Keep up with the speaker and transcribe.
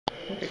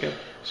Okay.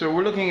 So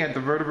we're looking at the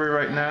vertebrae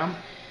right now,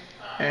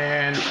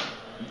 and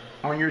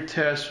on your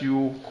test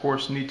you of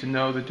course need to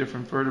know the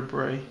different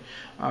vertebrae,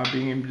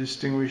 being able to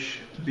distinguish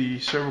the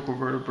cervical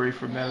vertebrae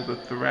from that of the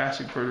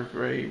thoracic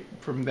vertebrae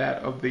from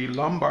that of the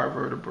lumbar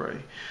vertebrae.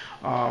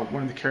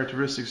 One of the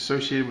characteristics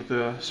associated with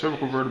the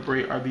cervical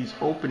vertebrae are these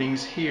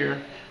openings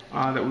here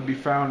that would be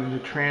found in the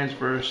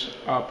transverse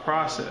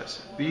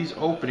process. These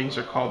openings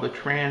are called the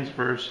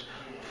transverse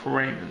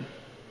foramen.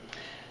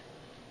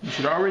 You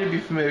should already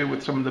be familiar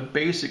with some of the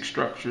basic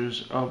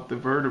structures of the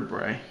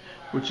vertebrae,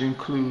 which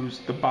includes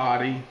the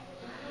body,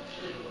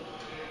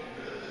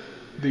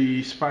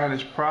 the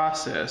spinous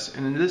process,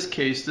 and in this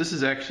case this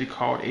is actually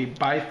called a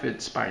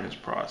bifid spinous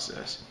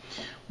process.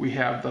 We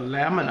have the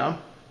lamina,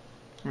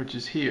 which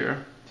is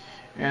here,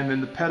 and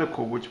then the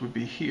pedicle, which would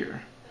be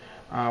here.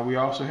 We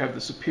also have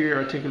the superior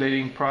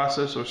articulating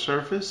process or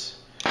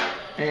surface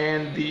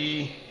and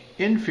the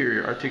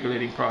inferior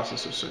articulating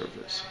process or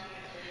surface.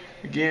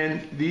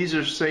 Again, these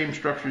are the same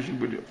structures you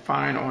would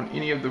find on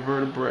any of the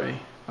vertebrae,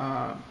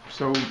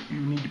 so you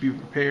need to be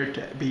prepared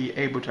to be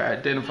able to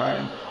identify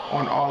them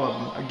on all of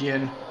them.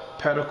 Again,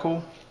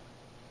 pedicle,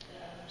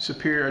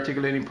 superior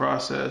articulating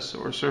process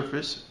or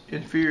surface,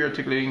 inferior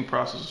articulating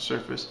process or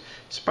surface,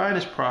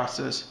 spinous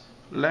process,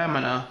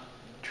 lamina,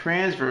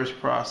 transverse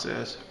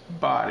process,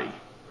 body.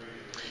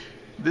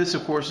 This,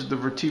 of course, is the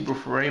vertebral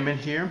foramen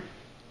here.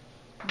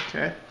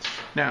 Okay.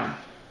 Now,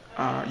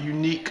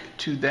 unique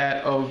to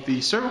that of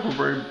the cervical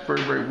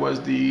vertebrae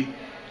was the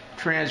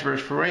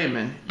transverse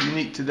foramen.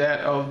 Unique to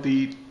that of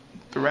the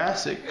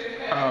thoracic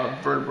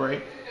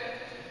vertebrae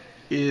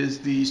is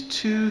these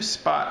two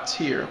spots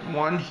here.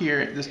 One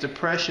here, this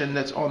depression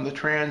that's on the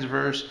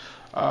transverse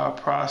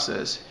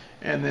process,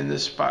 and then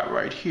this spot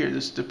right here,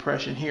 this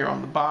depression here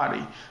on the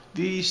body.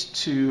 These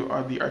two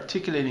are the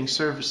articulating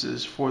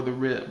surfaces for the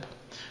rib.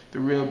 The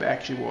rib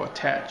actually will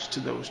attach to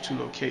those two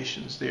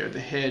locations there,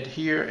 the head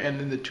here and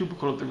then the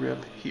tubercle of the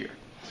rib here.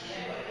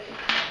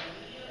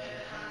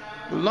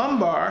 The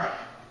lumbar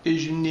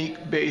is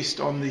unique based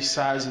on the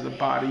size of the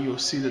body. You'll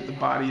see that the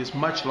body is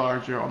much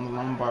larger on the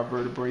lumbar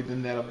vertebrae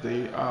than that of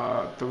the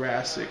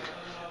thoracic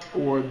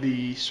or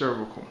the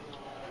cervical.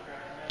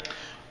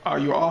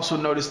 You'll also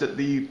notice that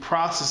the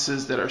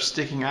processes that are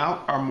sticking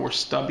out are more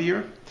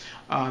stubbier.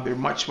 They're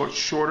much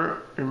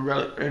shorter in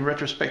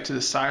retrospect to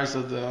the size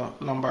of the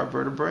lumbar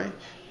vertebrae.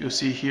 You'll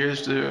see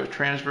here's the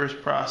transverse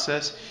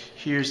process,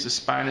 here's the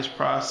spinous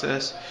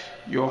process.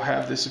 You'll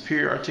have the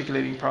superior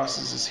articulating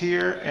processes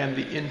here and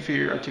the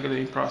inferior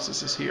articulating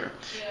processes here.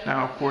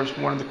 Now, of course,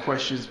 one of the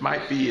questions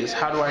might be is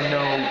how do I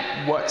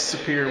know what's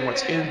superior and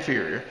what's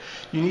inferior?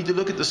 You need to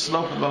look at the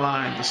slope of the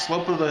line. The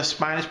slope of the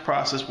spinous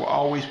process will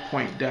always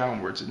point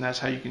downwards, and that's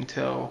how you can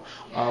tell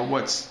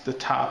what's the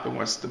top and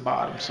what's the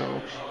bottom.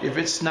 So if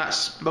it's not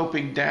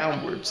sloping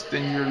downwards,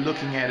 then you're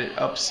looking at it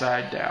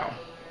upside down.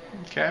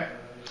 Okay?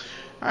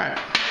 All right.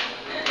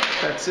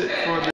 That's it for the